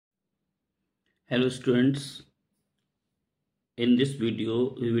Hello students, in this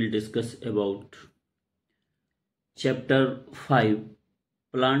video we will discuss about chapter 5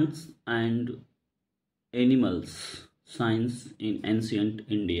 Plants and Animals Science in Ancient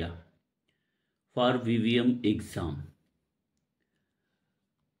India for VVM exam.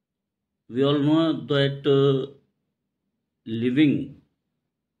 We all know that living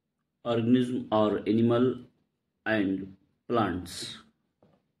organism or animal and plants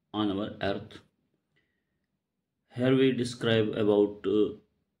on our earth. Here we describe about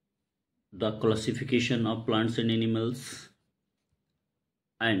the classification of plants and animals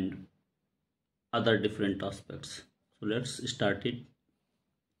and other different aspects. So let's start it.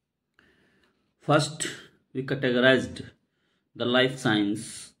 First, we categorized the life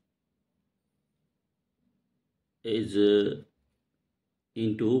science is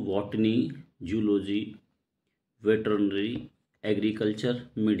into botany, zoology, veterinary, agriculture,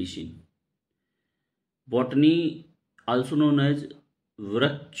 medicine. Botany, also known as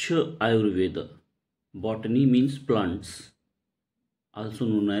Vraksha Ayurveda. Botany means plants, also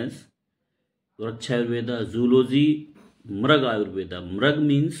known as Vraksha Ayurveda. Zoology, Mrag Ayurveda. Mrag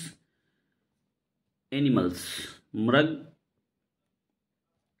means animals. Mrag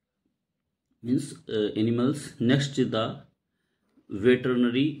means animals. Next is the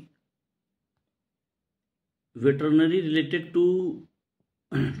veterinary. Veterinary related to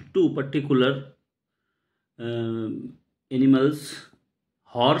two particular animals,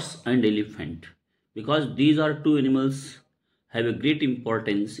 horse and elephant, because these are two animals have a great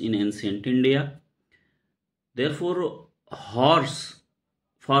importance in ancient India. Therefore,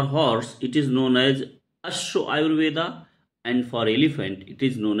 for horse it is known as Ashwa Ayurveda, and for elephant it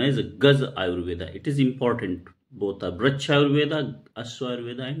is known as Gaz Ayurveda. It is important, both are Vraksha Ayurveda, Ashwa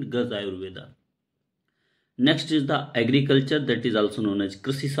Ayurveda and Gaz Ayurveda. Next is the agriculture, that is also known as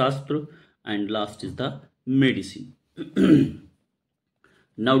Krishi Shastra, and last is the medicine.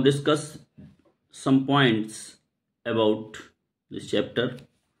 Now discuss some points about this chapter.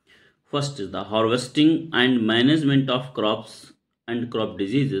 First is the harvesting and management of crops and crop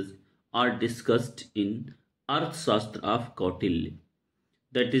diseases are discussed in Arthashastra of Kautilya,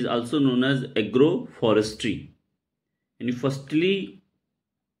 that is also known as agroforestry. And firstly,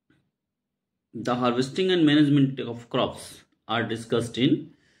 the harvesting and management of crops are discussed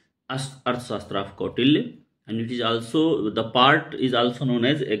in Arthashastra of Kautilya, and it is also, the part is also known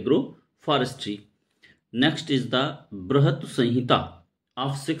as agroforestry. Next is the Brihat Sanhita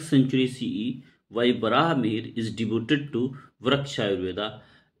of 6th century CE by Barahmir is devoted to Vraksha Ayurveda.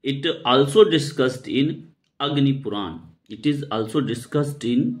 It also discussed in Agni Puran. It is also discussed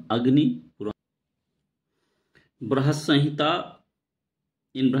in Agni Puran. Brihat Sanhita,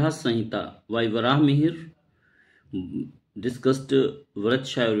 in Brihat Sanhita by Barahmir discussed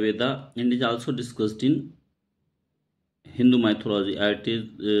Vraksha Ayurveda, and is also discussed in Hindu mythology, it is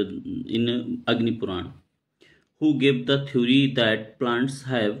in Agni Puran, who gave the theory that plants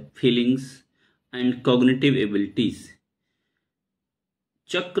have feelings and cognitive abilities.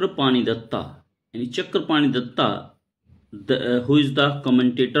 Chakrapani Datta, and Chakrapani Datta, who is the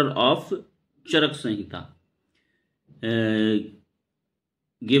commentator of Charak Sanhita,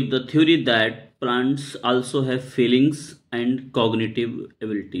 gave the theory that plants also have feelings and cognitive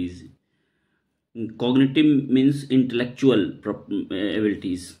abilities. Cognitive means intellectual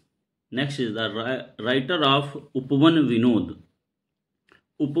abilities. Next is the writer of Upavan Vinod.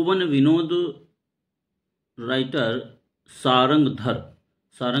 Upavan Vinod writer Sarangdhar.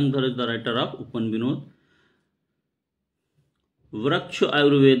 Sarangdhar is the writer of Upavan Vinod. Vraksha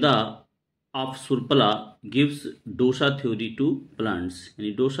Ayurveda of Surpala gives dosha theory to plants.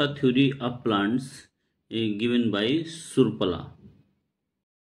 And dosha theory of plants is given by Surpala.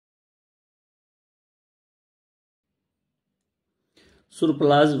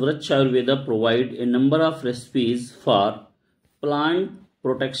 Surpala's Vraksha Ayurveda provide a number of recipes for plant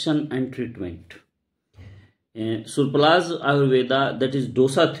protection and treatment. Surpala's Ayurveda, that is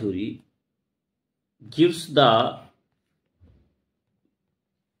dosha theory, gives the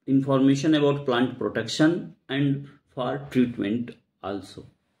information about plant protection and for treatment also.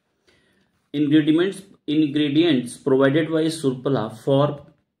 Ingredients provided by Surpala for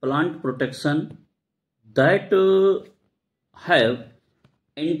plant protection that have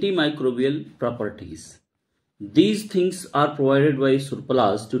antimicrobial properties. These things are provided by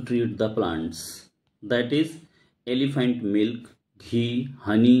Surpalas to treat the plants, that is elephant milk, ghee,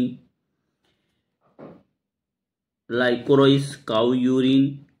 honey, licorice, cow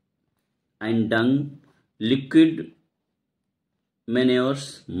urine and dung, liquid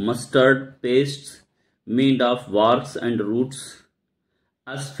manures, mustard pastes made of barks and roots,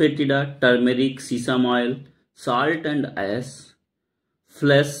 asafoetida, turmeric, sesame oil, salt and ice,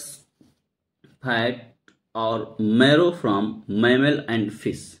 flesh, fat or marrow from mammal and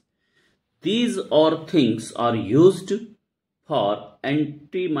fish. These all things are used for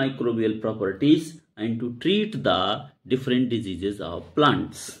antimicrobial properties and to treat the different diseases of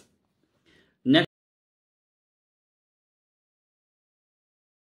plants.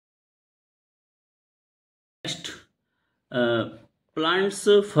 Next, uh, plants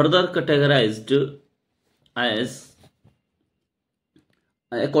further categorized as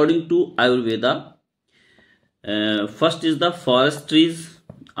according to Ayurveda. First is the forest trees,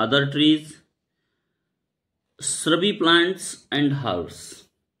 other trees, shrubby plants and herbs.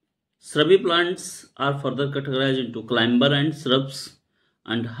 Shrubby plants are further categorized into climber and shrubs,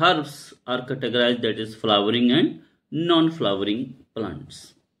 and herbs are categorized, that is flowering and non-flowering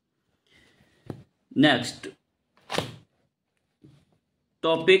plants. Next,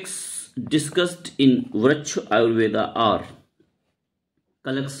 topics discussed in Vrachya Ayurveda are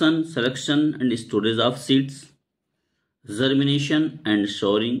collection, selection and storage of seeds, germination and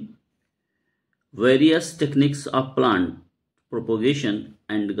showering, various techniques of plant propagation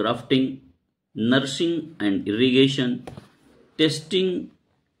and grafting, nursing and irrigation, testing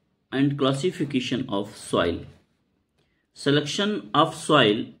and classification of soil, selection of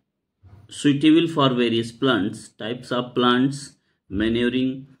soil suitable for various plants, types of plants,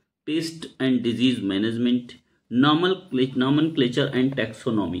 manuring, pest and disease management, nomenclature and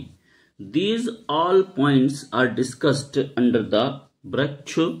taxonomy. These all points are discussed under the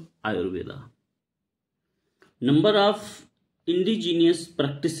Vrachya Ayurveda. Number of indigenous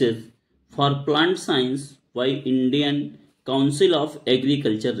practices for plant science by Indian Council of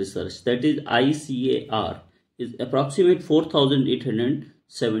Agriculture Research, that is ICAR, is approximate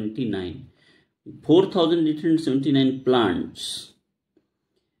 4,879. 4,879 plants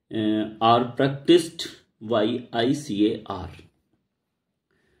are practiced by ICAR.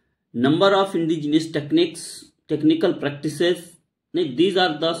 Number of indigenous technical practices, these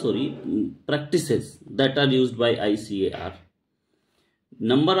are the practices that are used by ICAR.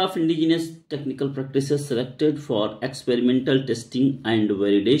 Number of indigenous technical practices selected for experimental testing and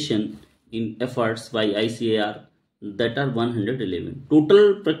validation in efforts by ICAR, that are 111.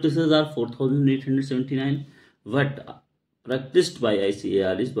 Total practices are 4,879, but practiced by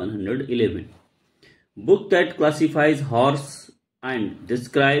ICAR is 111. Book that classifies horse and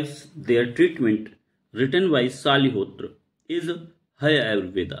describes their treatment, written by Salihotra, is Hai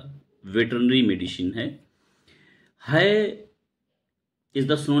Ayurveda, veterinary medicine hai. Hai is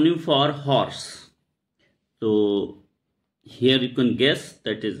the synonym for horse. So here you can guess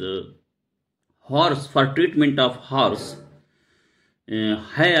that is a horse, for treatment of horse,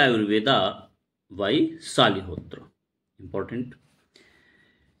 Hai Ayurveda by Salihotra. Important.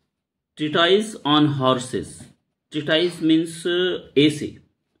 Treatise on horses. Treatise means essay.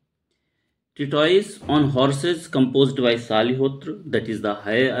 Treatise on horses composed by Salihotra, that is the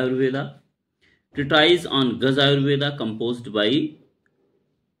Hai Ayurveda. Treatise on Gaj Ayurveda composed by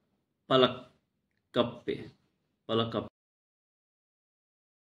Palakappe.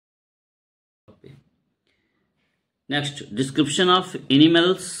 Next, description of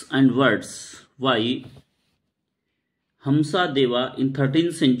animals and birds. Why Hamsa Deva in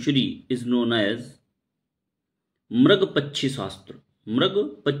 13th century is known as Mragpachi Shastra.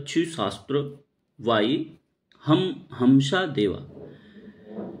 Mragpachi Shastra. Why Hamsa Deva.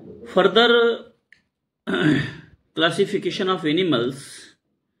 Further classification of animals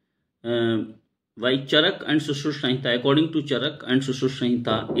by Charak and Sushruta Samhita, according to Charak and Sushruta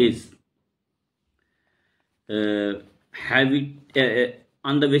Samhita, is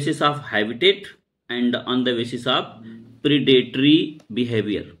on the basis of habitat and on the basis of predatory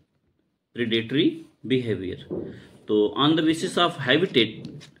behavior. So on the basis of habitat,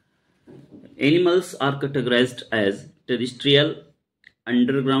 animals are categorized as terrestrial,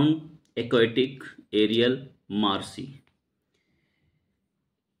 underground, aquatic, aerial, marshy.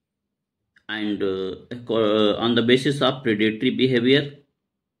 And on the basis of predatory behavior,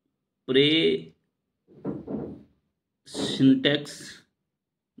 prey syntax,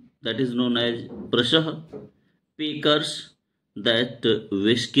 that is known as prashah, peckers, that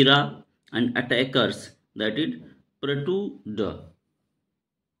veskira, and attackers, that is pratuda.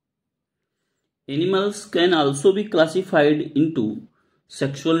 Animals can also be classified into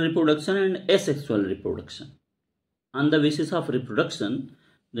sexual reproduction and asexual reproduction. On the basis of reproduction,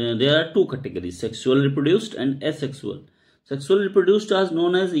 there are two categories: sexual reproduced and asexual. Sexual reproduced is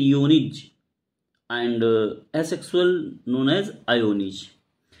known as ionage, and asexual known as ionage.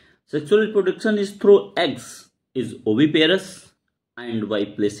 Sexual reproduction is through eggs, is oviparous, and by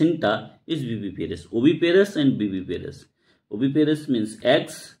placenta is viviparous. Oviparous and viviparous. Oviparous means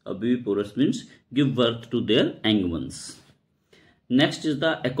eggs, viviparous means give birth to their young ones. Next is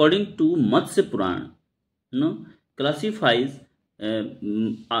the according to Matsya Puran, classifies a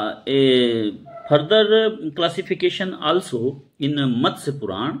further classification also in Matsya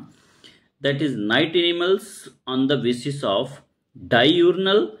Puran, that is night animals on the basis of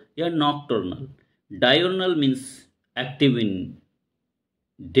diurnal or nocturnal. Diurnal means active in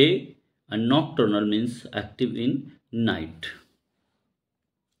day and nocturnal means active in night.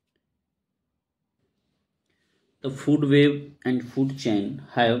 The food web and food chain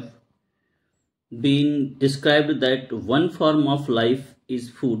have been described that one form of life is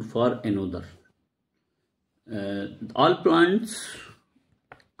food for another. All plants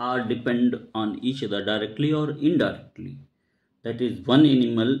are depend on each other directly or indirectly. That is, one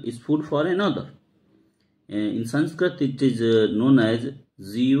animal is food for another. In Sanskrit it is known as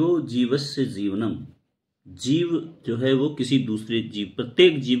जीवो जीवस्य जीवनम. जीव जो है वो किसी दूसरे जीव,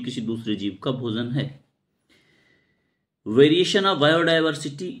 प्रत्येक जीव किसी दूसरे जीव का भोजन है. Variation of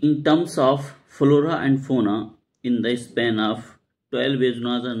biodiversity in terms of flora and fauna in the span of 12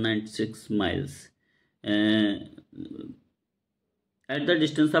 yojanas or 96 miles. At the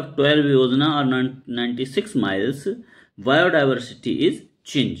distance of 12 yojana or 96 miles, biodiversity is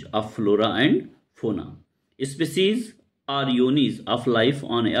change of flora and fauna. Species or yonis of life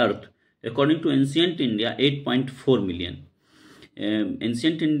on earth, according to ancient India, 8.4 million.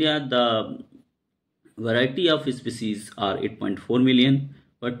 Ancient India, the variety of species are 8.4 million,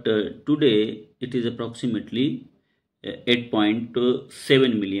 but today it is approximately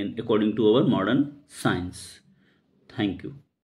 8.7 million according to our modern science. Thank you.